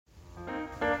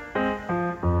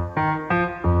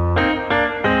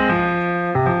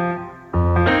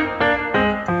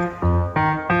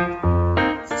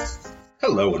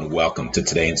and welcome to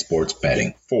Today in Sports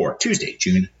Betting for Tuesday,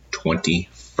 June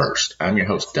 21st. I'm your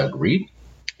host, Doug Reed,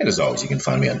 and as always, you can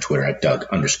find me on Twitter at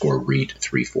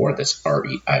Doug_Reed34. That's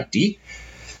REID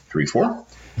 34.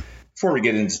 Before we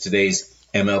get into today's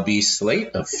MLB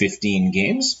slate of 15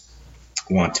 games,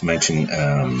 I want to mention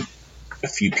a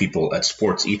few people at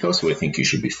Sports Ethos who I think you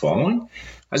should be following.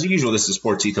 As usual, this is a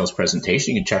Sports Ethos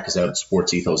presentation. You can check us out at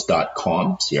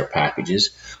sportsethos.com, see our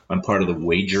packages. I'm part of the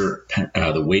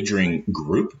wagering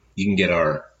group. You can get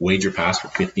our wager pass for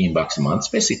 $15 a month. It's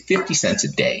basically 50 cents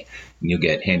a day. And you'll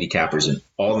get handicappers in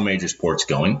all the major sports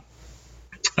going.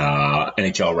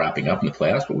 NHL wrapping up in the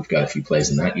playoffs, but we've got a few plays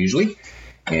in that usually.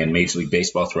 And Major League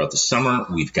Baseball throughout the summer.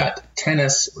 We've got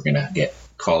tennis. We're going to get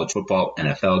college football,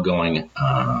 NFL going in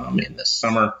the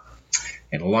summer.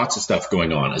 And lots of stuff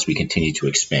going on as we continue to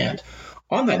expand.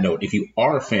 On that note, if you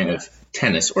are a fan of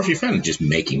tennis or if you're a fan of just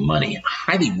making money, I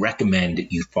highly recommend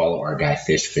you follow our guy,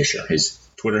 Fish Fisher. His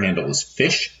Twitter handle is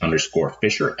fish_Fisher,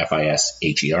 Fisher,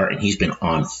 and he's been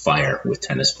on fire with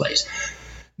tennis plays.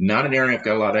 Not an area I've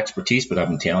got a lot of expertise, but I've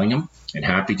been tailing him, and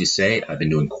happy to say I've been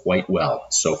doing quite well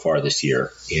so far this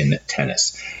year in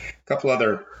tennis. A couple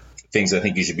other things I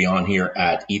think you should be on here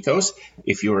at Ethos.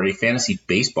 If you're a fantasy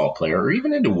baseball player or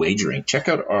even into wagering, check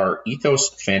out our Ethos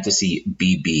Fantasy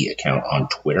BB account on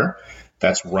Twitter.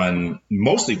 That's run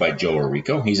mostly by Joe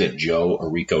Orico. He's at Joe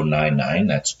Orico99.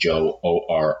 That's Joe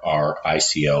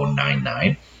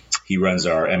ORRICO99. He runs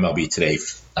our MLB Today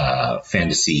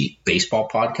Fantasy Baseball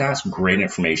podcast. Great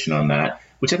information on that,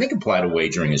 which I think apply to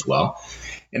wagering as well.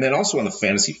 And then also on the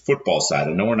fantasy football side,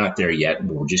 I know we're not there yet,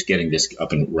 but we're just getting this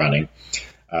up and running.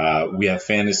 We have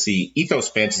Ethos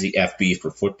Fantasy FB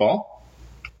for football,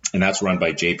 and that's run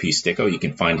by JP Sticko. You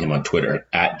can find him on Twitter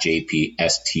at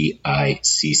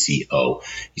JPSTICCO.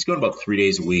 He's going about 3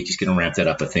 days a week. He's going to ramp that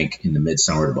up, I think, in the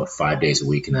midsummer to about 5 days a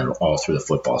week, and then all through the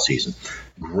football season.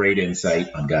 Great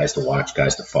insight on guys to watch,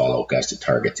 guys to follow, guys to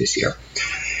target this year.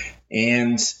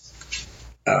 And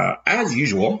as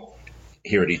usual,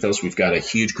 here at Ethos, we've got a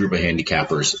huge group of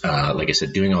handicappers, like I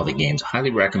said, doing all the games.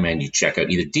 Highly recommend you check out,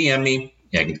 either DM me,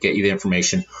 I can get you the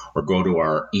information, or go to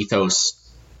our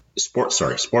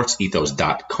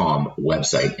sportsethos.com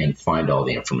website and find all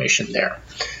the information there.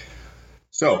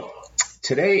 So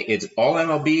today it's all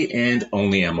MLB and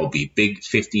only MLB. Big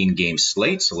 15-game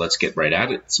slate, so let's get right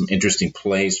at it. Some interesting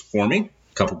plays for me,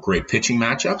 a couple great pitching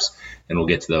matchups, and we'll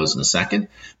get to those in a second.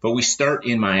 But we start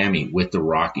in Miami with the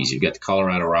Rockies. You've got the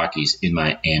Colorado Rockies in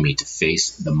Miami to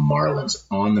face the Marlins.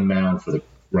 On the mound for the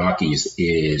Rockies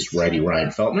is righty Ryan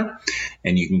Feltner,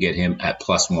 and you can get him at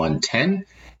plus 110.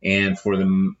 And for the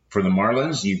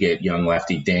Marlins, you get young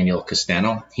lefty Daniel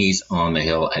Castano. He's on the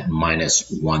hill at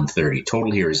minus 130.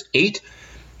 Total here is 8.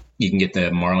 You can get the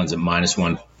Marlins at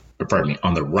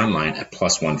on the run line at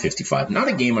plus 155. Not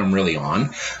a game I'm really on.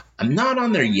 I'm not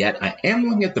on there yet. I am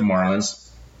looking at the Marlins.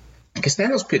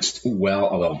 Castano's pitched well,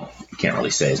 although you can't really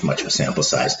say as much of a sample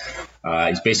size.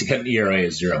 He's basically got an ERA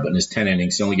of 0, but in his 10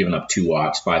 innings, he's only given up 2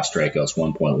 walks, 5 strikeouts,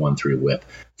 1.13 whip.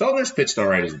 Feltner's pitched all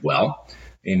right as well.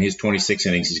 In his 26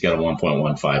 innings, he's got a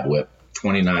 1.15 whip,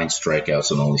 29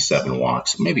 strikeouts, and only 7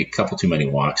 walks. Maybe a couple too many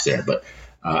walks there, but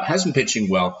has been pitching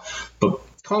well. But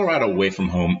Colorado away from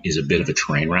home is a bit of a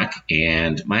train wreck,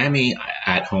 and Miami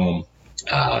at home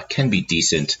can be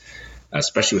decent,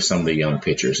 especially with some of the young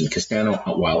pitchers. And Castano,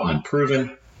 while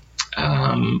unproven,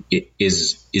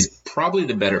 is probably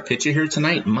the better pitcher here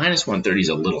tonight. Minus 130 is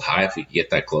a little high. If you could get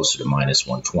that closer to minus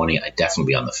 120, I'd definitely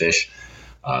be on the fish.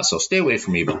 So stay away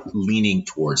from me, but leaning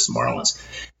towards the Marlins.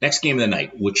 Next game of the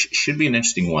night, which should be an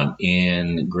interesting one,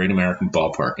 in Great American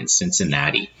Ballpark in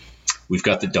Cincinnati. We've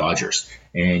got the Dodgers,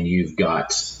 and you've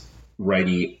got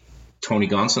righty Tony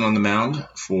Gonsolin on the mound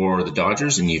for the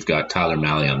Dodgers, and you've got Tyler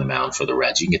Mahle on the mound for the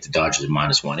Reds. You can get the Dodgers at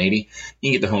minus 180.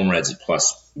 You can get the home Reds at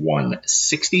plus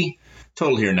 160.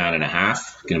 Total here,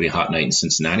 9.5. Going to be a hot night in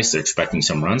Cincinnati, so they're expecting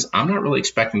some runs. I'm not really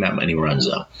expecting that many runs,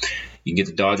 though. You can get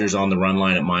the Dodgers on the run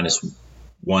line at minus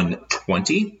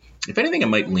 120. If anything, I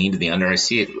might lean to the under. I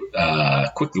see it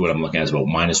quickly. What I'm looking at is about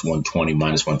minus 120,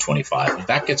 minus 125. If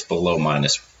that gets below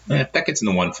if that gets in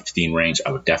the 115 range,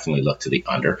 I would definitely look to the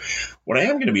under. What I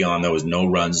am going to be on, though, is no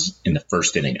runs in the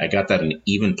first inning. I got that an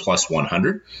even plus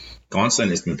 100. Gonsolin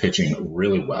has been pitching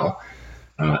really well.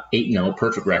 8-0,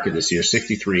 perfect record this year,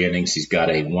 63 innings. He's got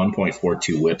a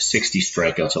 1.42 whip, 60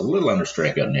 strikeouts, a little under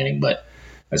strikeout an inning, but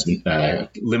has been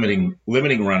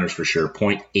limiting runners for sure,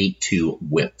 0.82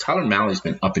 whip. Tyler Mahle's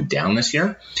been up and down this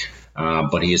year,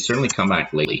 but he has certainly come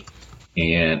back lately.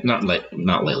 And not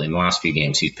lately. In the last few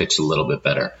games, he's pitched a little bit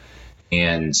better.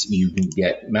 And you can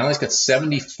get Mahle's got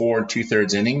 74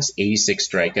 2/3 innings, 86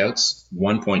 strikeouts,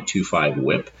 1.25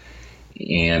 whip.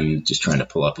 And just trying to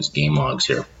pull up his game logs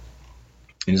here.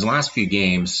 In his last few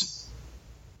games,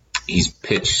 he's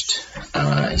pitched,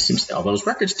 although his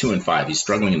record's 2-5, he's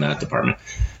struggling in that department.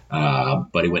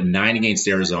 But he went 9 against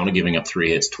Arizona, giving up 3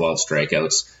 hits, 12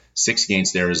 strikeouts. 6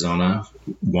 against Arizona,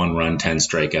 1 run, 10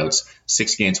 strikeouts.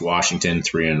 6 against Washington,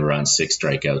 3 earned runs, 6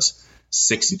 strikeouts.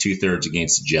 6 2/3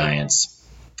 against the Giants,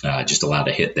 just allowed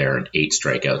a hit there and 8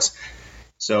 strikeouts.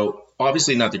 So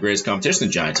obviously not the greatest competition.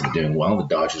 The Giants have been doing well. The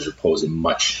Dodgers are posing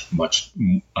much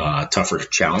tougher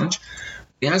challenge.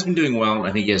 He has been doing well.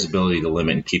 I think he has the ability to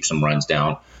limit and keep some runs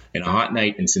down. In a hot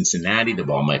night in Cincinnati, the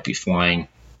ball might be flying.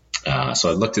 So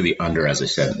I look to the under, as I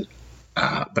said.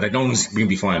 But I don't think it's going to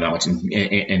be flying that much.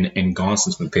 And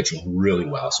Gonson's been pitching really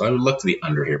well. So I would look to the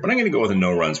under here. But I'm going to go with a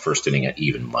no runs first inning at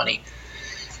even money.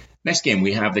 Next game,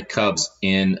 we have the Cubs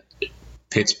in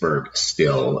Pittsburgh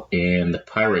still. And the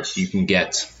Pirates, you can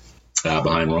get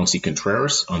behind Roansy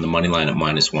Contreras on the money line at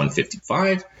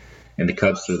 -155. And the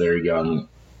Cubs are their young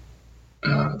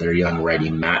righty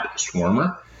Matt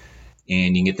Swarmer.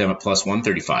 And you can get them at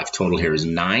 +135. Total here is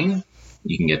 9.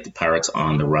 You can get the Pirates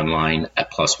on the run line at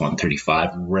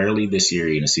 +135. Rarely this year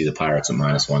you're going to see the Pirates at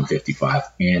 -155.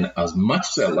 And as much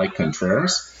as I like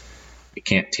Contreras, I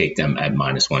can't take them at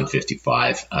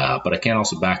 -155. But I can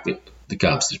also back the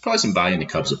Cubs. There's probably some value in the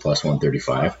Cubs at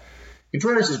 +135.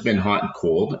 Contreras has been hot and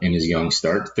cold in his young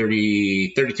start.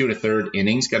 32 1/3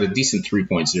 innings, got a decent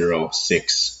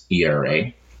 3.06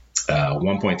 ERA,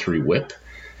 1.3 whip.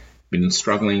 Been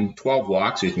struggling, 12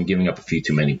 walks, so he's been giving up a few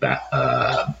too many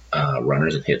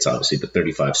runners and hits, obviously, but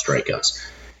 35 strikeouts.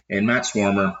 And Matt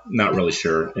Swarmer, not really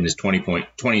sure. In his 20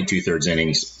 2/3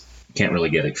 innings, can't really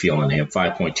get a feel on him.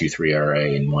 5.23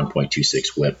 ERA and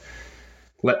 1.26 whip.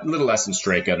 A little less than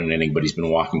strikeout an inning, but he's been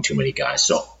walking too many guys.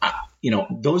 So,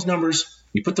 those numbers,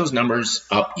 you put those numbers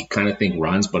up, you kind of think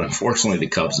runs, but unfortunately the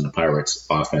Cubs and the Pirates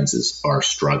offenses are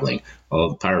struggling, although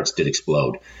the Pirates did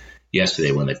explode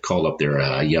yesterday when they've called up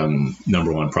their young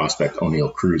number 1 prospect, O'Neal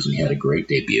Cruz, and he had a great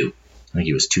debut. I think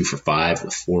he was 2 for 5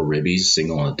 with 4 ribbies,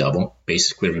 single and a double,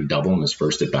 bases cleared and double in his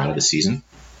first at bat of the season.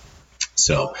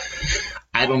 So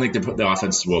I don't think the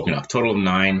offense is woken up. Total of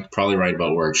 9, probably right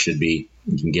about where it should be.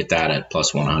 You can get that at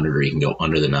 +100, or you can go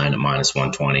under the 9 at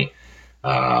 -120.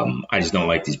 I just don't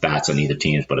like these bats on either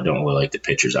teams, but I don't really like the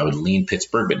pitchers. I would lean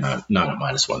Pittsburgh, but not at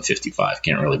 -155.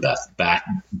 Can't really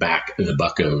back the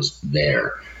Buccos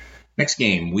there. Next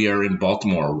game, we are in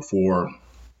Baltimore for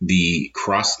the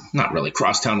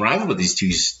crosstown rival, but these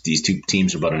two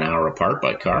teams are about an hour apart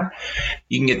by car.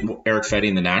 You can get Eric Fedde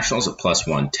and the Nationals at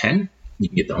 +110. You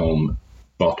can get the home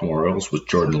Baltimore Orioles with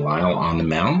Jordan Lyle on the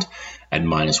mound at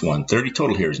 -130.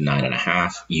 Total here is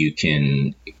 9.5. You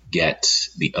can get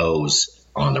the O's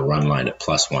on the run line at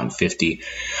 +150.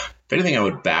 If anything, I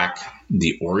would back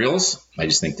the Orioles. I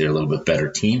just think they're a little bit better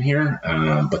team here,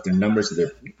 but their numbers,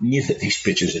 neither of these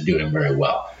pitchers are doing very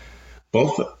well.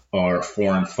 Both are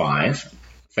 4 and 5.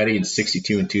 Fedde in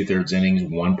 62 2/3 innings,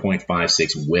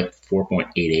 1.56 whip,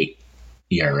 4.88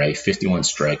 ERA, 51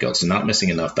 strikeouts. So not missing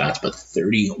enough bats, but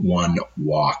 31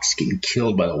 walks. Getting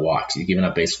killed by the walks. He's given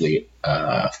up basically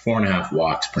 4.5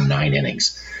 walks per 9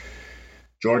 innings.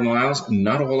 Jordan Lyles,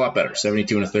 not a whole lot better.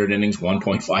 72 1/3 innings,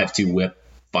 1.52 whip,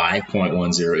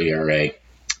 5.10 ERA,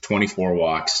 24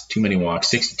 walks, too many walks,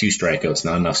 62 strikeouts,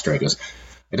 not enough strikeouts.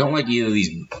 I don't like either of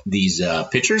these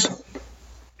pitchers.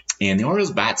 And the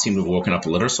Orioles' bats seem to have woken up a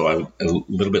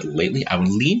little bit lately. I would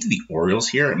lean to the Orioles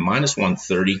here at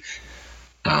 -130.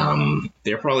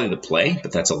 They're probably the play,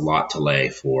 but that's a lot to lay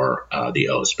for the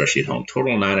O's, especially at home.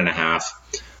 Total 9.5.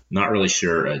 Not really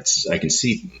sure. I can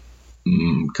see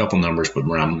a couple numbers, but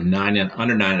around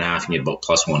under 9.5, you can get about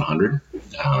 +100.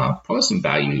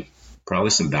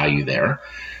 Probably some value there,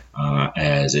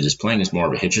 as it is playing as more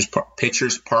of a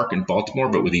pitcher's park in Baltimore,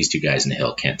 but with these two guys in the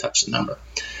hill, can't touch the number.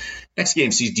 Next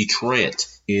game sees Detroit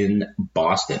in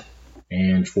Boston.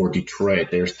 And for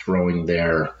Detroit, they're throwing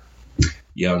their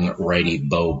young righty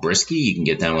Bo Brisky. You can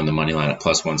get them on the money line at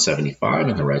 +175.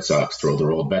 And the Red Sox throw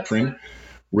their old veteran,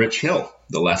 Rich Hill,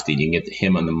 the lefty. You can get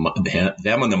them on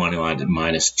the money line at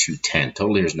 -210.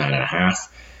 Total here is 9.5.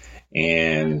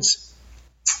 And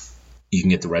you can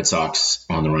get the Red Sox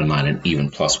on the run line at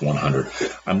even +100.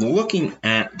 I'm looking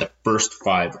at the first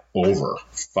 5 over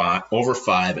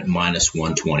 5 at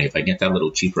 -120. If I get that a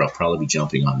little cheaper, I'll probably be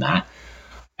jumping on that.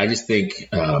 I just think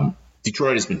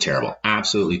Detroit has been terrible,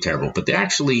 absolutely terrible, but they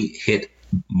actually hit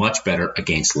much better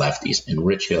against lefties. And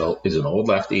Rich Hill is an old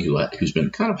lefty who's been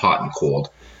kind of hot and cold,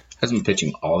 hasn't been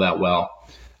pitching all that well.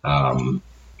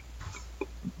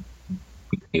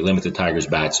 They limit the Tigers'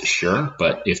 bats, sure,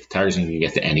 but if the Tigers are going to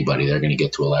get to anybody, they're going to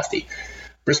get to a lefty.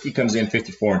 Brisky comes in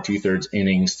 54 and 2/3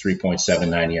 innings,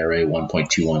 3.79 ERA,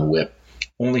 1.21 whip,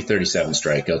 only 37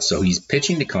 strikeouts. So he's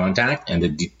pitching to contact, and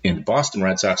the Boston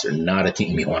Red Sox are not a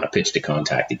team you want to pitch to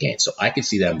contact against. So I could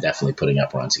see them definitely putting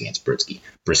up runs against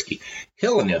Brisky.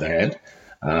 Hill, on the other hand,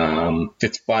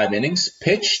 55 innings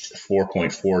pitched,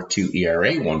 4.42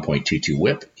 ERA, 1.22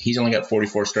 whip. He's only got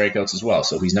 44 strikeouts as well,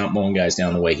 so he's not mowing guys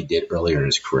down the way he did earlier in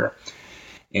his career.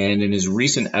 And in his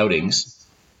recent outings,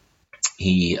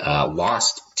 he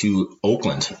lost to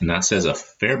Oakland, and that says a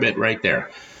fair bit right there.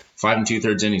 5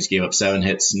 2/3 innings, gave up 7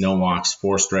 hits, no walks,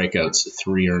 4 strikeouts,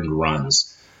 3 earned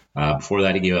runs. Before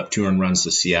that, he gave up 2 earned runs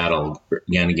to Seattle,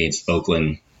 again against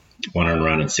Oakland, 1 earned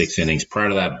run in 6 innings. Prior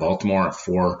to that, Baltimore,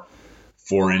 4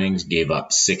 innings, gave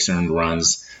up 6 earned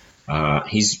runs.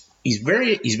 He's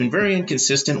been very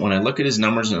inconsistent. When I look at his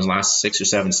numbers in his last 6 or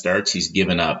 7 starts, he's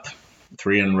given up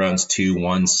 3 earned runs, 2,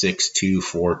 1, 6, 2,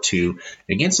 4, 2,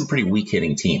 against some pretty weak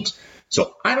hitting teams.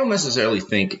 So I don't necessarily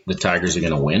think the Tigers are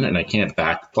going to win, and I can't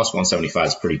back. Plus 175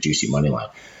 is pretty juicy money line.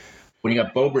 When you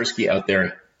got Beau Brisky out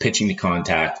there pitching to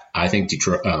contact, I think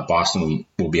Boston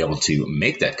will be able to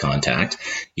make that contact.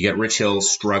 You got Rich Hill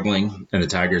struggling, and the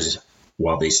Tigers,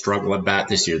 while they struggle at bat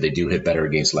this year, they do hit better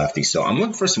against lefties. So I'm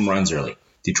looking for some runs early.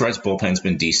 Detroit's bullpen's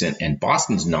been decent, and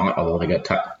Boston's not, although they got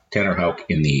Tanner Houck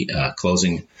in the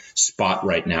closing spot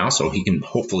right now, so he can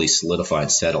hopefully solidify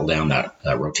and settle down that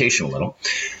rotation a little.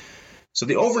 So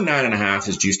the over 9.5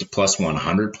 is juiced to plus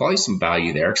 100. Probably some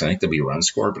value there because I think there'll be a run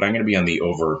score, but I'm going to be on the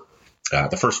over,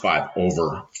 the first 5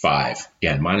 over 5.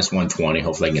 Again, minus 120.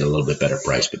 Hopefully I can get a little bit better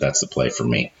price, but that's the play for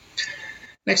me.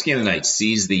 Next game of the night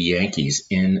sees the Yankees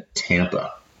in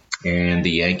Tampa, and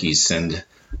the Yankees send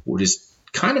who's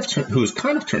kind of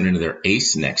turned into their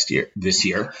ace this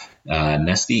year,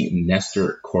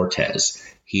 Nestor Cortez.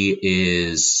 You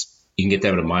can get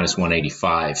them at a minus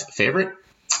 185 favorite,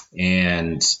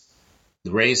 and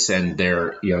the Rays send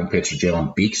their young pitcher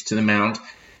Jalen Beeks to the mound.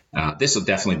 This will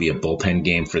definitely be a bullpen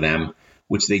game for them,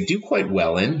 which they do quite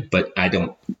well in, but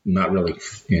not really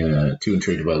too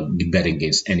intrigued about betting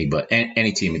against any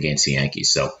team against the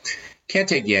Yankees. So can't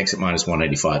take the Yanks at minus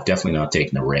 185. Definitely not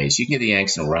taking the Rays. You can get the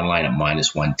Yanks in a run line at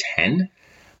minus 110.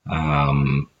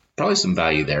 Probably some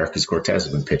value there because Cortez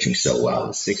has been pitching so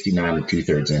well. 69 and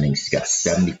 2/3 innings. He's got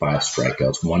 75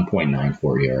 strikeouts,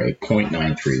 1.94 ERA,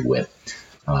 0.93 whip,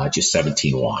 just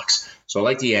 17 walks. So I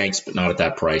like the Yanks, but not at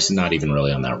that price, and not even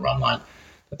really on that run line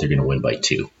that they're going to win by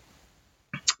 2.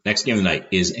 Next game of the night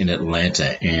is in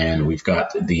Atlanta, and we've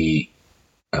got the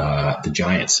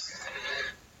Giants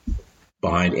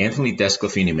behind Anthony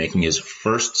Desclafani making his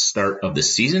first start of the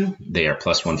season. They are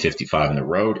plus 155 on the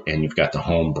road, and you've got the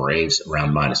home Braves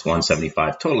around minus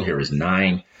 175. Total here is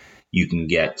 9. You can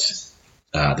get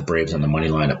the Braves on the money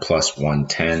line at plus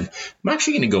 110. I'm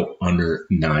actually going to go under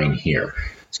 9 here.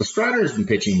 So Strider has been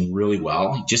pitching really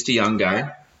well. Just a young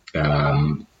guy.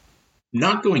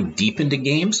 Not going deep into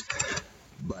games,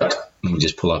 but let me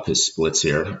just pull up his splits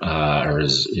here, or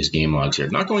his game logs here.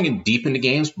 Not going in deep into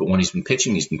games, but when he's been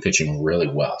pitching really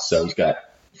well. So he's got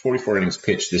 44 innings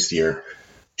pitched this year,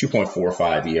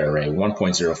 2.45 ERA,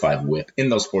 1.05 whip. In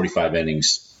those 44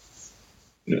 innings,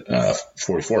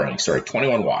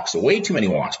 21 walks. So way too many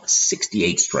walks, but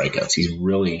 68 strikeouts. He's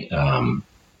really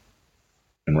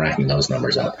been racking those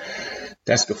numbers up.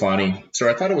 Desclafani,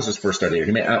 I thought it was his first start of the year.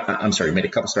 He made a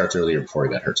couple starts earlier before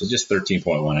he got hurt. So just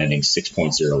 13.1 innings,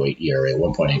 6.08 ERA,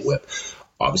 1.8 whip.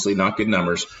 Obviously not good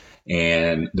numbers,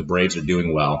 and the Braves are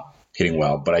doing well, hitting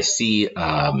well. But I see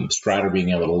Strider being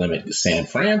able to limit San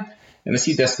Fran, and I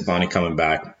see Desclafani coming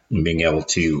back and being able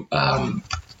to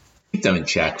keep them in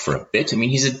check for a bit. I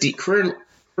mean, he's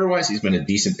career-wise, he's been a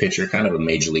decent pitcher, kind of a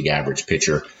major league average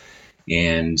pitcher.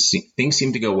 And things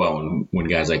seem to go well when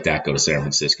guys like that go to San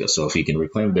Francisco. So if he can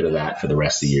reclaim a bit of that for the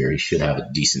rest of the year, he should have a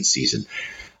decent season.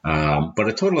 But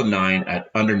a total of 9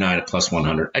 under 9 at plus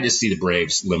 100. I just see the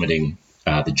Braves limiting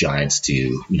the Giants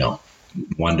to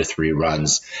 1 to 3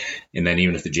 runs, and then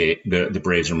even if the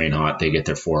Braves remain hot, they get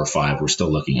their 4 or 5. We're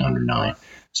still looking under 9.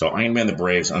 So I'm going to be on the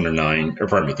Braves under 9, or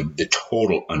pardon me, the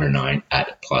total under 9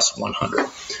 at plus 100.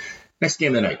 Next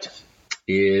game of the night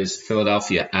is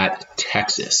Philadelphia at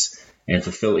Texas. And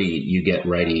for Philly, you get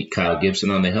righty Kyle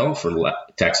Gibson on the hill. For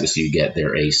Texas, you get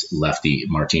their ace lefty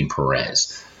Martin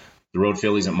Perez. The road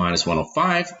Phillies at minus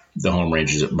 105. The home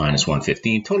Rangers at minus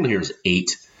 115. Total here is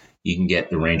 8. You can get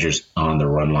the Rangers on the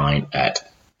run line at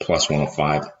plus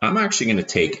 105. I'm actually going to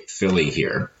take Philly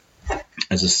here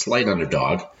as a slight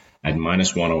underdog at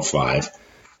minus 105.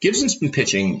 Gibson's been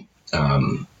pitching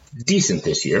decent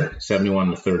this year.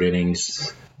 71 1/3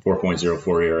 innings.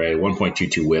 4.04 ERA,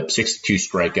 1.22 whip, 62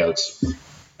 strikeouts.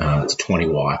 to 20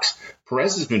 walks.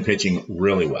 Perez has been pitching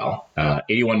really well.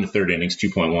 81 to third innings,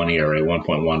 2.1 ERA,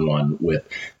 1.11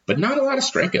 whip, but not a lot of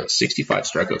strikeouts, 65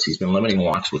 strikeouts. He's been limiting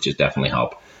walks, which has definitely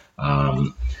helped.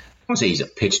 I won't say he's a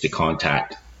pitch to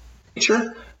contact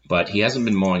pitcher, but he hasn't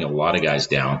been mowing a lot of guys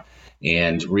down.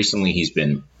 And recently he's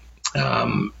been,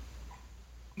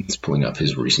 it's pulling up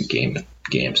his recent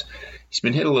games. He's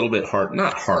been hit a little bit hard,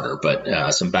 not harder,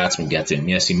 but some batsmen get to him.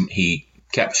 Yes, he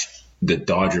kept the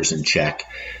Dodgers in check.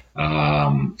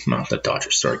 Not the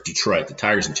Dodgers, sorry, Detroit. The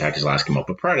Tigers in check his last come up.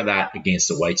 But prior to that, against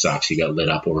the White Sox, he got lit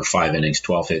up over 5 innings,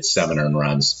 12 hits, 7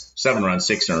 runs,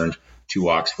 6 earned, 2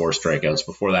 walks, 4 strikeouts.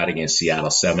 Before that, against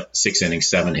Seattle, 6 innings,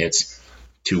 7 hits,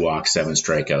 2 walks, 7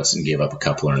 strikeouts, and gave up a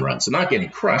couple earned runs. So not getting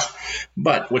crushed.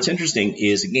 But what's interesting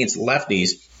is against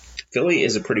lefties, Philly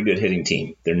is a pretty good hitting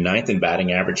team. They're 9th in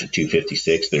batting average at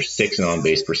 256. They're 6th in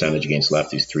on-base percentage against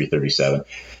lefties, 337.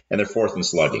 And they're 4th in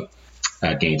slugging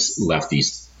against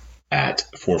lefties at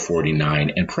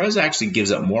 449. And Perez actually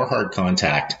gives up more hard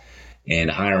contact and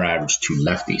a higher average to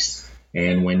lefties.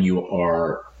 And when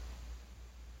your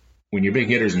big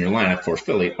hitters in your lineup for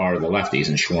Philly are the lefties,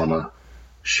 and Schwarber,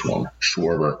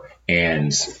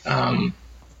 and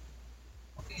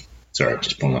sorry, I'm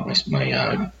just pulling up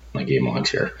my game logs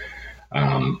here.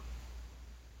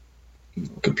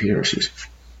 Computer issues.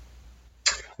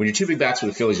 When your 2 big bats for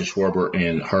the Phillies are Schwarber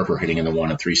and Harper hitting in the 1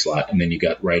 and 3 slot, and then you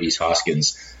got righties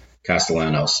Hoskins,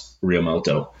 Castellanos,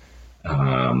 Realmuto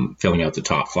filling out the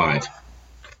top 5.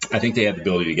 I think they have the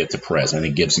ability to get to Perez. I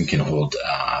think Gibson can hold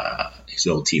his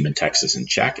old team in Texas in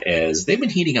check, as they've been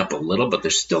heating up a little, but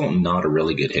they're still not a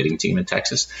really good hitting team in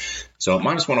Texas. So at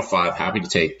minus 105, happy to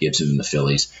take Gibson and the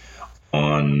Phillies.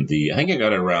 I think I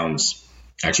got it around,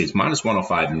 actually it's minus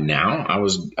 105 now.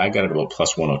 I got it about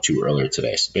plus 102 earlier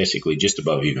today. So basically just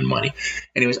above even money.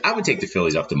 Anyways, I would take the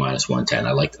Phillies up to minus 110.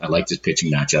 I like this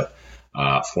pitching matchup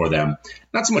for them.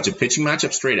 Not so much a pitching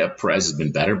matchup, straight up Perez has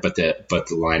been better, but the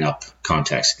lineup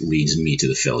context leads me to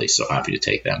the Phillies. So happy to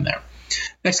take them there.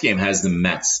 Next game has the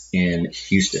Mets in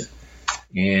Houston.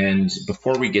 And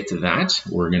before we get to that,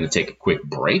 we're going to take a quick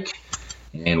break,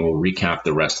 and we'll recap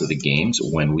the rest of the games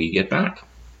when we get back.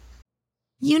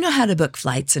 You know how to book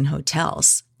flights and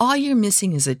hotels. All you're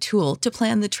missing is a tool to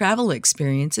plan the travel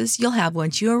experiences you'll have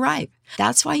once you arrive.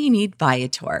 That's why you need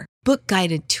Viator. Book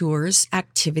guided tours,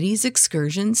 activities,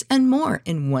 excursions, and more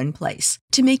in one place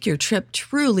to make your trip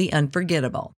truly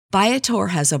unforgettable. Viator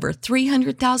has over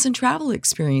 300,000 travel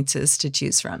experiences to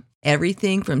choose from.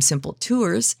 Everything from simple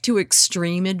tours to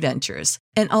extreme adventures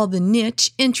and all the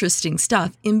niche, interesting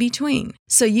stuff in between.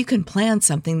 So you can plan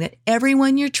something that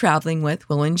everyone you're traveling with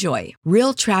will enjoy.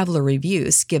 Real traveler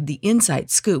reviews give the inside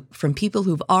scoop from people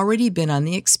who've already been on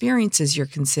the experiences you're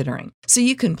considering. So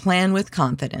you can plan with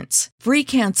confidence. Free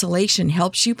cancellation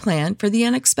helps you plan for the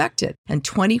unexpected. And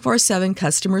 24/7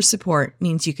 customer support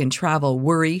means you can travel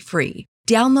worry-free.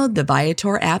 Download the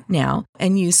Viator app now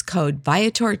and use code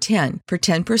Viator10 for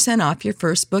 10% off your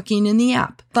first booking in the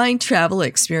app. Find travel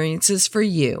experiences for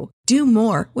you. Do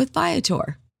more with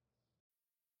Viator.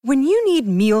 When you need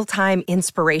mealtime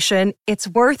inspiration, it's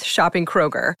worth shopping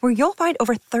Kroger, where you'll find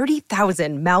over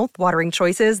 30,000 mouth-watering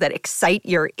choices that excite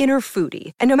your inner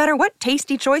foodie. And no matter what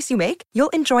tasty choice you make, you'll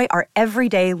enjoy our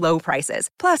everyday low prices,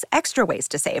 plus extra ways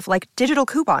to save, like digital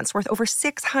coupons worth over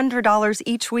 $600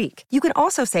 each week. You can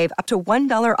also save up to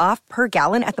 $1 off per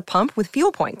gallon at the pump with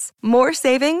fuel points. More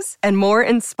savings and more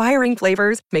inspiring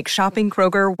flavors make shopping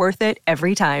Kroger worth it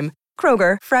every time.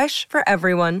 Kroger, fresh for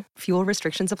everyone. Fuel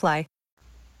restrictions apply.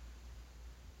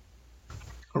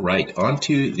 All right, on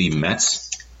to the Mets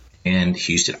and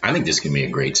Houston. I think this can be a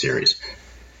great series.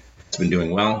 It's been doing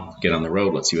well. Get on the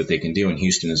road. Let's see what they can do. And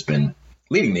Houston has been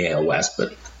leading the AL West,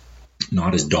 but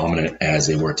not as dominant as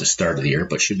they were at the start of the year,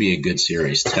 but should be a good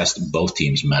series. Test both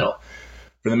teams' mettle.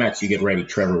 For the Mets, you get righty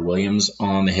Trevor Williams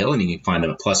on the hill, and you can find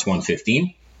him at plus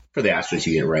 115. For the Astros,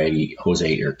 you get righty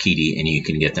Jose Urquidy, and you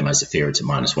can get them as the favorites at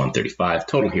minus 135.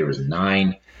 Total here is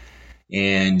 9.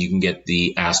 And you can get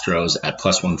the Astros at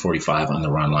plus 145 on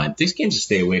the run line. These games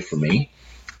stay away from me.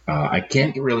 I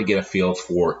can't really get a feel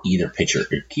for either pitcher.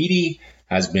 Urquidy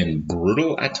has been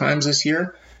brutal at times this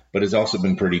year, but has also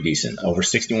been pretty decent. Over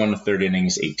 61 to third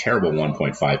innings, a terrible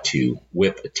 1.52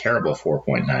 whip, a terrible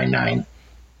 4.99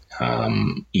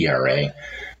 ERA,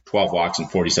 12 walks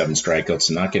and 47 strikeouts,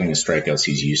 so not getting the strikeouts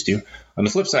he's used to. On the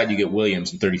flip side, you get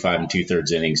Williams in 35 and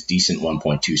 2/3 innings, decent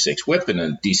 1.26 whip, and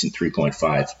a decent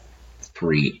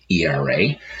 3.53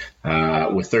 ERA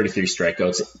with 33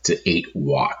 strikeouts to 8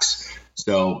 walks.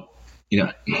 So,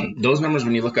 those numbers,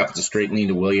 when you look up, it's a straight lean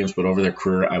to Williams, but over their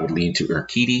career, I would lean to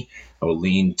Urquidy. I would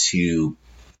lean to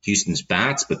Houston's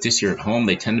bats, but this year at home,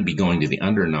 they tend to be going to the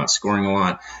under and not scoring a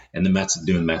lot. And the Mets are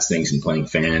doing Mets things and playing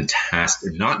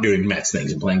fantastic, not doing Mets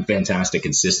things and playing fantastic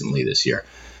consistently this year.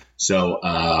 So,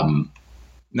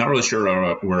 not really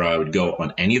sure where I would go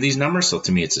on any of these numbers. So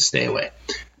to me, it's a stay away.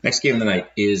 Next game of the night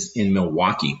is in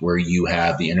Milwaukee, where you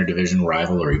have the interdivision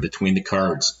rivalry between the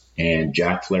Cards and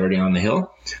Jack Flaherty on the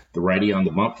hill, the righty on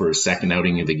the bump for his second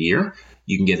outing of the year.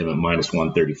 You can get him at minus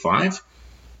 135,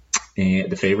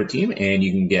 and the favorite team, and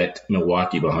you can get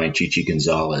Milwaukee behind Chichi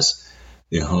Gonzalez,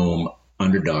 the home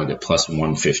underdog, at plus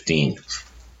 115.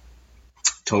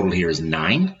 Total here is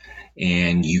 9,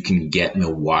 and you can get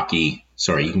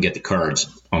you can get the Cards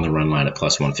on the run line at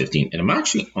plus 115. And I'm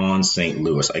actually on St.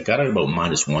 Louis. I got it about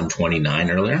minus 129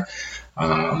 earlier.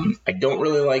 I don't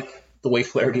really like the way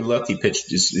Flaherty looked. He pitched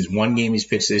his one game he's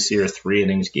pitched this year, 3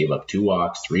 innings, gave up 2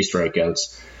 walks, 3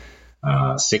 strikeouts,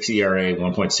 6 ERA,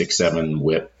 1.67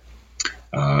 whip.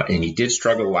 And he did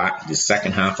struggle the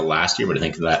second half of last year, but I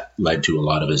think that led to a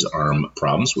lot of his arm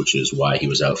problems, which is why he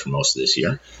was out for most of this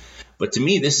year. But to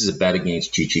me, this is a bet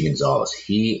against Chichi Gonzalez.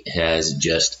 He has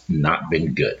just not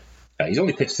been good. He's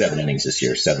only pitched 7 innings this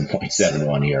year,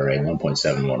 7.71 ERA,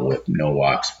 1.71 whip, no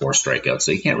walks, 4 strikeouts.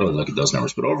 So you can't really look at those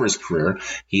numbers. But over his career,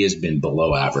 he has been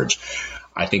below average.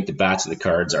 I think the bats of the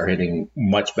Cards are hitting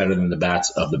much better than the bats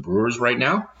of the Brewers right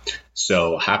now.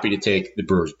 So happy to take the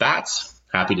Brewers bats.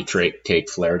 Happy to take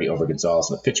Flaherty over Gonzalez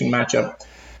in the pitching matchup.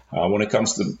 When it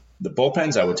comes to the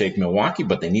bullpens, I would take Milwaukee,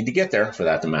 but they need to get there for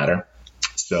that to matter.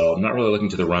 So I'm not really looking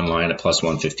to the run line at plus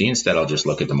 115. Instead, I'll just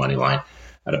look at the money line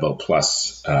at about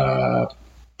plus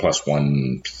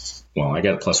 1. Well, I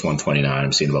got a plus 129.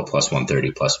 I'm seeing about plus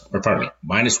 130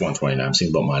 minus 129. I'm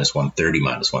seeing about minus 130,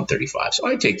 minus 135. So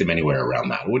I take them anywhere around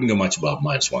that. I wouldn't go much above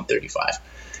minus 135.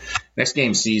 Next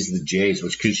game sees the Jays,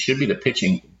 which should be the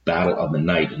pitching battle of the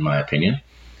night, in my opinion.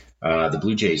 The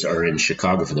Blue Jays are in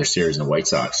Chicago for their series in the White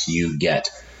Sox. You get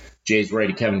Jays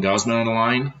righty Kevin Gausman on the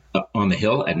line on the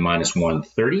hill at minus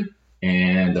 130.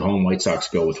 And the home White Sox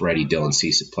go with righty Dylan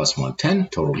Cease at plus 110.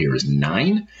 Total here is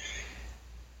 9.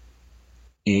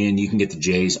 And you can get the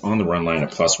Jays on the run line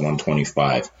at plus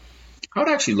 125. I would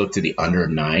actually look to the under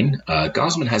 9.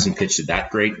 Gausman hasn't pitched that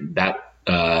great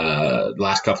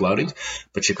last couple outings,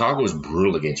 but Chicago is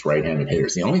brutal against right-handed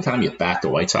hitters. The only time you back the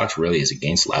White Sox really is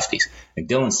against lefties. And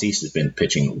Dylan Cease has been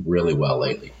pitching really well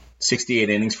lately. 68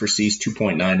 innings for Cease,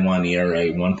 2.91 ERA,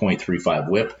 1.35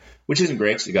 whip, which isn't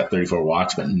great because he got 34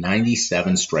 walks, but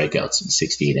 97 strikeouts in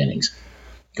 68 innings.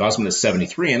 Gausman has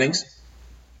 73 innings,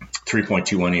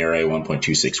 3.21 ERA,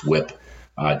 1.26 whip,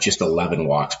 just 11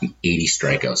 walks, 80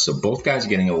 strikeouts. So both guys are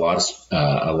getting a lot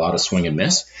of swing and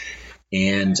miss,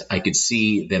 and I could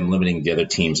see them limiting the other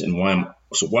teams. And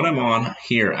what I'm on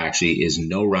here actually is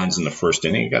no runs in the first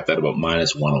inning. I got that about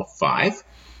minus 105.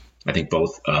 I think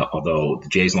both, although the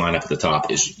Jays lineup at the top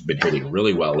has been hitting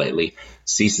really well lately,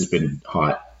 Cease has been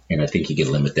hot, and I think he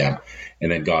can limit them.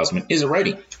 And then Gausman is a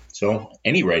righty. So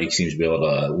any righty seems to be able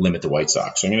to limit the White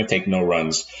Sox. So I'm going to take no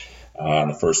runs in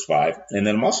the first 5. And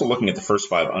then I'm also looking at the first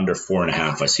 5 under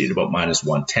 4.5. I see it about minus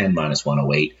 110, minus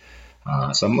 108.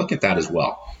 So I'm looking at that as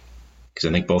well, because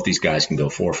I think both these guys can go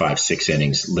 4, 5, 6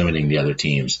 innings, limiting the other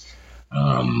team's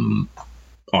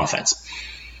offense.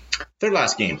 Third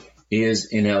last game is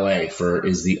in LA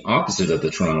is the opposite of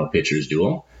the Toronto pitchers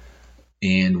duel.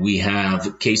 And we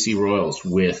have KC Royals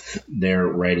with their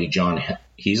righty John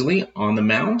Heasley on the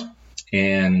mound.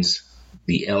 And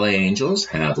the LA Angels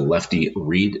have lefty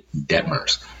Reed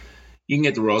Detmers. You can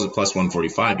get the Royals at plus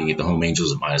 145. You can get the home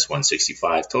Angels at minus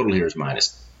 165. Total here is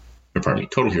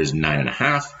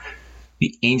 9.5.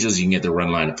 The Angels, you can get the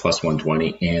run line at plus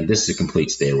 120. And this is a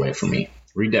complete stay away from me.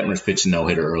 Reed Detmers pitched a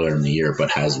no-hitter earlier in the year,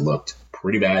 but has looked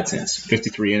pretty bad since.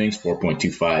 53 innings,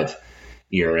 4.25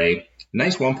 ERA.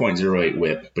 Nice 1.08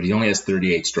 whip, but he only has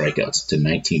 38 strikeouts to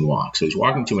 19 walks. So he's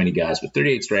walking too many guys, but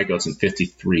 38 strikeouts in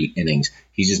 53 innings.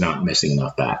 He's just not missing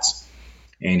enough bats.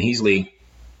 And Heasley,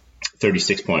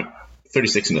 36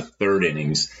 in the third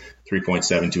innings,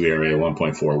 3.72 ERA,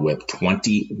 1.4 whip,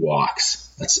 20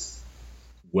 walks. That's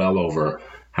well over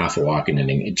half a walk an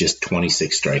inning, just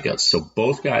 26 strikeouts. So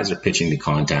both guys are pitching to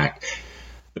contact.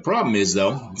 The problem is,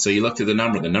 though, so you look to the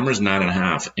number is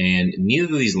 9.5, and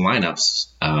neither of these lineups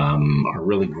are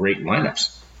really great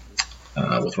lineups.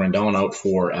 With Rendon out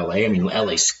for LA, I mean,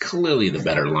 LA's clearly the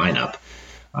better lineup,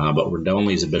 but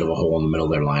Rendon is a bit of a hole in the middle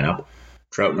of their lineup.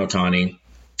 Trout and Ohtani,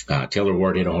 Taylor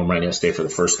Ward hit a home run yesterday for the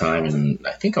first time in,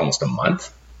 I think, almost a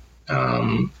month.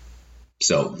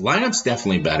 So lineup's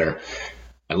definitely better.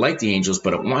 I like the Angels,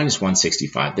 but at minus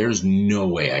 165, there's no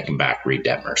way I can back Reed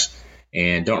Detmers.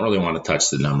 And don't really want to touch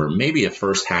the number. Maybe a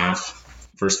first 5,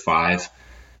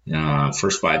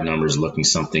 First 5 numbers looking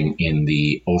something in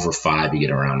the over 5. You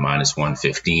get around minus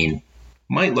 115.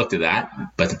 Might look to that,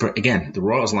 but again, the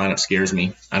Royals lineup scares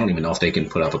me. I don't even know if they can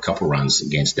put up a couple runs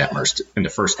against Detmers in the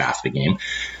first half of the game.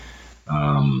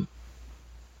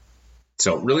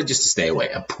 So really just to stay away.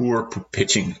 A poor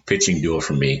pitching duel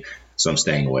from me, so I'm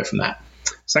staying away from that.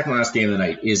 Second last game of the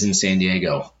night is in San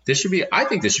Diego. I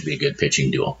think this should be a good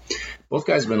pitching duel. Both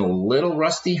guys have been a little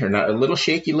rusty, or not a little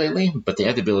shaky lately, but they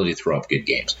have the ability to throw up good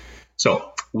games.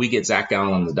 So we get Zach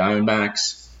Gallen on the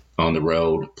Diamondbacks on the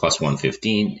road, plus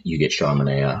 115. You get Sean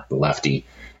Manaea, the lefty,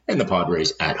 and the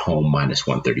Padres at home, minus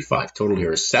 135. Total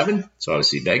here is 7. So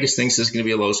obviously Vegas thinks this is going to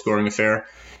be a low-scoring affair,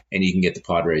 and you can get the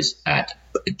Padres at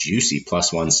a juicy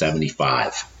plus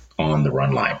 175 on the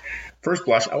run line. First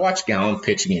blush, I watched Gallen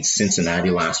pitch against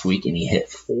Cincinnati last week, and he hit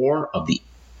 4 of the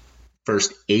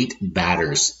first 8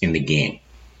 batters in the game.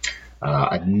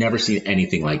 I've never seen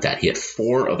anything like that. He had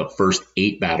 4 of the first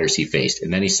 8 batters he faced,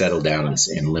 and then he settled down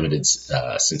and limited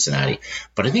Cincinnati.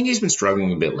 But I think he's been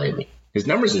struggling a bit lately. His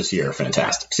numbers this year are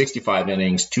fantastic. 65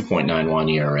 innings,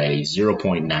 2.91 ERA,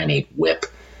 0.98 whip.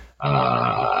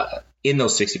 In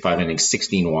those 65 innings,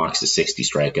 16 walks to 60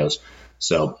 strikeouts.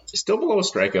 So still below a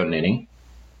strikeout an inning.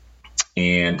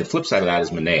 And the flip side of that is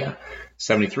Manaea.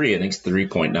 73 innings,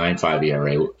 3.95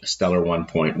 ERA, stellar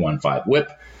 1.15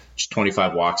 whip. Just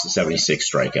 25 walks to 76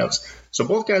 strikeouts. So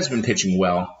both guys have been pitching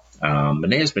well.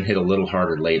 Manea's been hit a little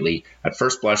harder lately. At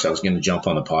first blush, I was going to jump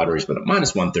on the Padres, but at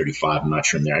minus 135, I'm not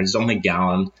sure I'm there. I just don't think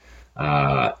Gallen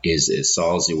is as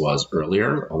solid as he was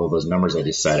earlier. Although those numbers I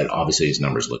just cited, obviously his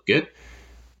numbers look good.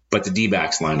 But the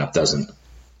D-backs lineup doesn't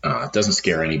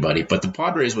scare anybody. But the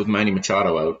Padres with Manny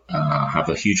Machado out have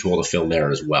a huge hole to fill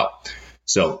there as well.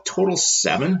 So total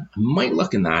 7, I might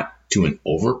look in that to an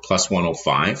over, plus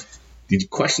 105. The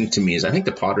question to me is, I think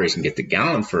the Padres can get to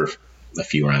Gallen for a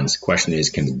few runs. The question is,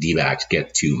 can the D-backs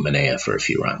get to Manaea for a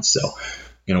few runs? So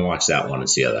I'm going to watch that one and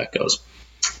see how that goes.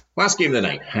 Last game of the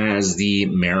night has the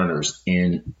Mariners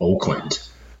in Oakland.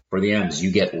 For the M's,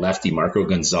 you get lefty Marco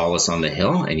Gonzalez on the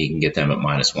hill, and you can get them at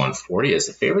minus 140 as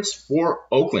the favorites. For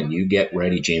Oakland, you get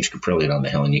righty James Kaprielian on the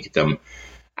hill, and you get them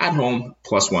at home,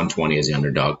 plus 120 as the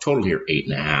underdog. Total here,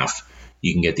 8.5.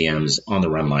 You can get the M's on the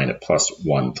run line at plus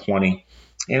 120.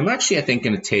 And I'm actually, I think,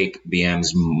 going to take the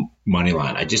M's money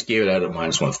line. I just gave it out at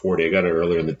minus 140. I got it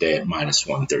earlier in the day at minus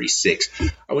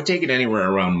 136. I would take it anywhere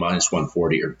around minus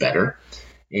 140 or better.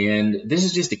 And this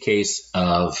is just a case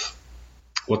of,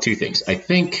 well, 2 things. I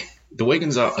think the way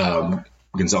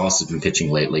Gonzalez has been pitching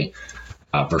lately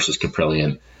versus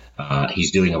Kaprielian,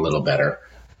 he's doing a little better.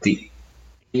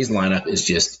 His lineup is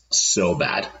just so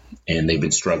bad, and they've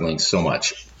been struggling so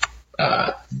much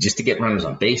just to get runners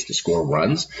on base, to score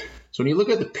runs. So when you look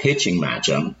at the pitching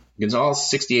matchup, Gonzalez,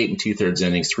 68 and 2/3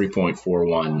 innings,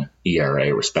 3.41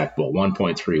 ERA, respectable,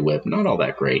 1.3 whip, not all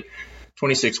that great.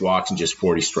 26 walks and just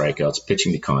 40 strikeouts,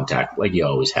 pitching to contact like he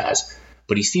always has.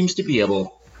 But he seems to be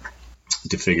able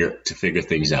to figure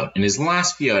things out. In his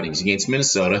last few outings against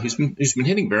Minnesota, who's been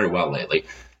hitting very well lately,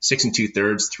 6 and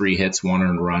 2/3, 3 hits, 1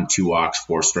 earned run, 2 walks,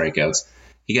 4 strikeouts.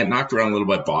 He got knocked around a little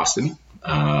by Boston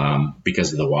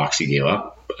because of the walks he gave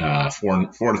up. 4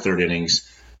 1/3 innings,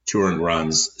 2 earned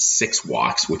runs, 6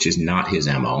 walks, which is not his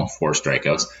MO, 4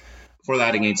 strikeouts. Before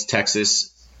that against Texas,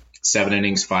 7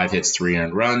 innings, 5 hits, 3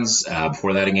 earned runs.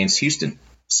 Before that against Houston,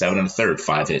 7 1/3,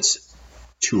 5 hits,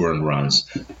 2 earned runs,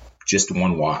 just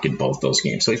 1 walk in both those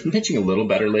games. So he's been pitching a little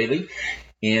better lately.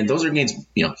 And those are against,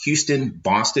 Houston,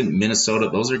 Boston, Minnesota.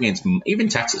 Those are against, even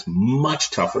Texas, much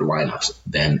tougher lineups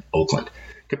than Oakland.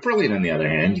 Kaprielian, on the other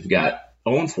hand, you've got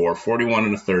 0-4, 41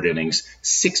 1/3 innings,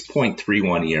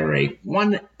 6.31 ERA,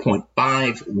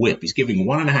 1.5 whip. He's giving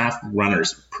 1.5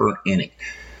 runners per inning.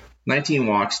 19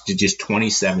 walks to just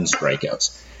 27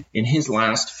 strikeouts in his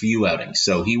last few outings.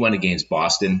 So he went against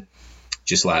Boston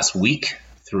just last week,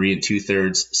 3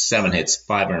 2/3, 7 hits,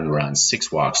 5 earned runs,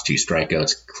 6 walks, 2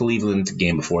 strikeouts. Cleveland,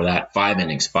 game before that, 5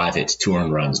 innings, 5 hits, 2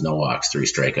 earned runs, no walks, 3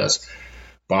 strikeouts.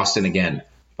 Boston again,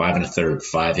 5 1/3,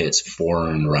 5 hits, 4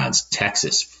 earned runs.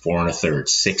 Texas, 4 1/3,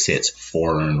 6 hits,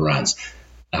 4 earned runs.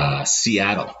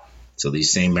 Seattle, so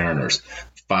these same Mariners,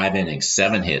 5 innings,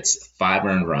 7 hits, 5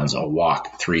 earned runs, a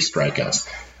walk, 3 strikeouts.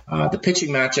 The pitching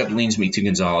matchup leans me to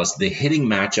Gonzalez. The hitting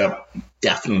matchup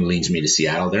definitely leans me to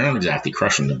Seattle. They're not exactly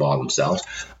crushing the ball themselves.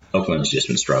 Oakland has just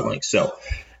been struggling. So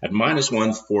at minus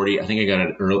 140, I think I got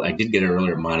it early. I did get it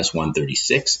earlier at minus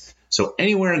 136. So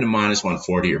anywhere in the minus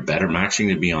 140 or better, I'm actually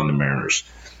going to be on the Mariners.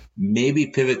 Maybe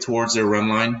pivot towards their run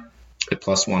line at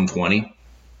plus 120.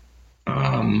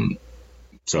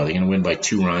 So are they going to win by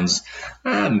 2 runs?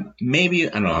 Maybe.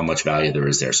 I don't know how much value there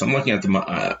is there. So I'm looking at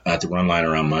the run line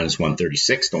around minus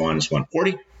 136 to minus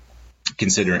 140.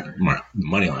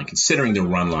 considering the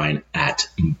run line at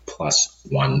plus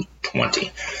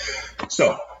 120.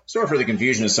 So, sorry for the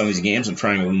confusion of some of these games. I'm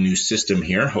trying a new system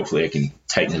here. Hopefully I can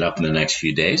tighten it up in the next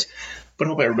few days. But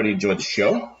hope everybody enjoyed the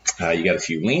show. You got a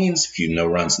few leans, a few no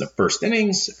runs in the first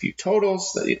innings, a few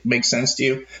totals that make sense to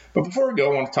you. But before we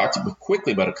go, I want to talk to you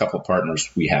quickly about a couple of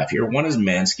partners we have here. One is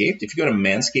Manscaped. If you go to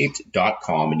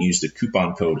manscaped.com and use the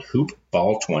coupon code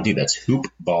HoopBall20, that's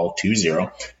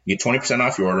HoopBall20, you get 20%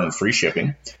 off your order and free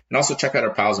shipping. And also check out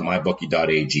our pals at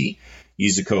mybookie.ag.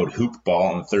 Use the code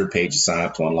HoopBall on the third page to sign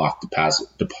up to unlock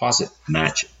deposit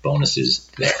match bonuses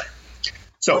there.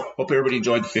 So, hope everybody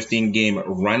enjoyed the 15-game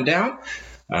rundown.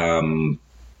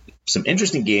 Some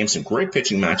interesting games, some great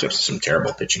pitching matchups, some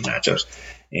terrible pitching matchups,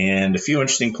 and a few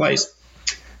interesting plays,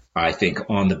 I think,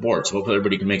 on the board. So, hope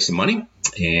everybody can make some money,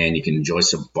 and you can enjoy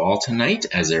some ball tonight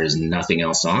as there is nothing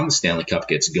else on. The Stanley Cup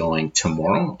gets going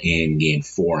tomorrow in Game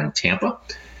 4 in Tampa,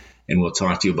 and we'll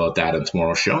talk to you about that on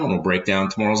tomorrow's show, and we'll break down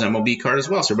tomorrow's MLB card as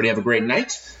well. So, everybody have a great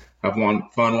night. Have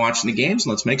fun watching the games, and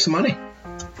let's make some money.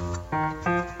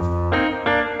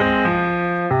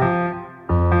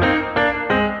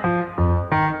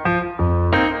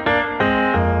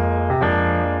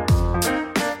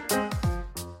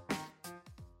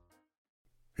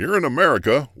 Here in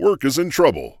America, work is in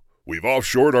trouble. We've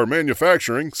offshored our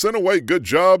manufacturing, sent away good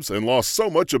jobs, and lost so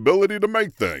much ability to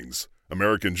make things.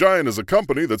 American Giant is a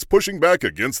company that's pushing back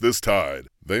against this tide.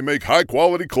 They make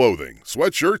high-quality clothing,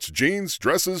 sweatshirts, jeans,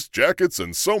 dresses, jackets,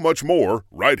 and so much more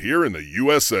right here in the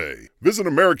USA. Visit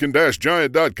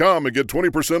American-Giant.com and get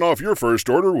 20% off your first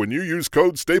order when you use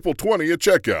code STAPLE20 at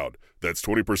checkout. That's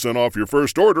 20% off your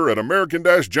first order at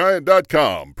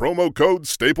American-Giant.com, promo code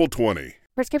STAPLE20.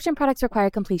 Prescription products require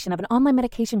completion of an online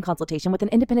medication consultation with an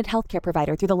independent healthcare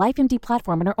provider through the LifeMD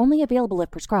platform and are only available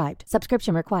if prescribed.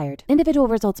 Subscription required. Individual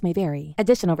results may vary.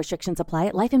 Additional restrictions apply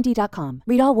at lifemd.com.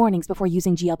 Read all warnings before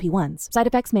using GLP-1s. Side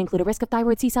effects may include a risk of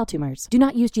thyroid C-cell tumors. Do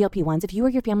not use GLP-1s if you or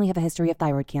your family have a history of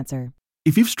thyroid cancer.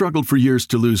 If you've struggled for years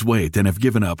to lose weight and have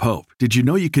given up hope, did you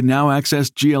know you can now access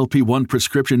GLP-1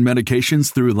 prescription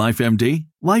medications through LifeMD?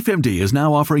 LifeMD is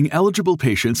now offering eligible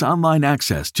patients online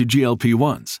access to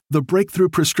GLP-1s, the breakthrough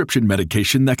prescription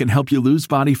medication that can help you lose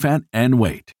body fat and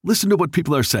weight. Listen to what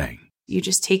people are saying. You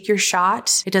just take your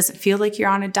shot. It doesn't feel like you're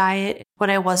on a diet. What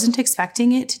I wasn't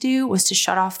expecting it to do was to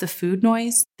shut off the food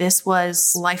noise. This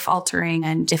was life-altering,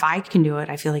 and if I can do it,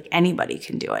 I feel like anybody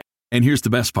can do it. And here's the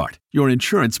best part. Your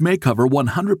insurance may cover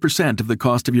 100% of the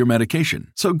cost of your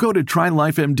medication. So go to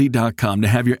TryLifeMD.com to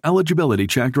have your eligibility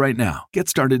checked right now. Get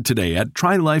started today at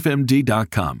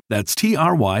TryLifeMD.com. That's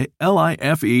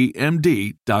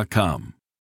TryLifeMD.com.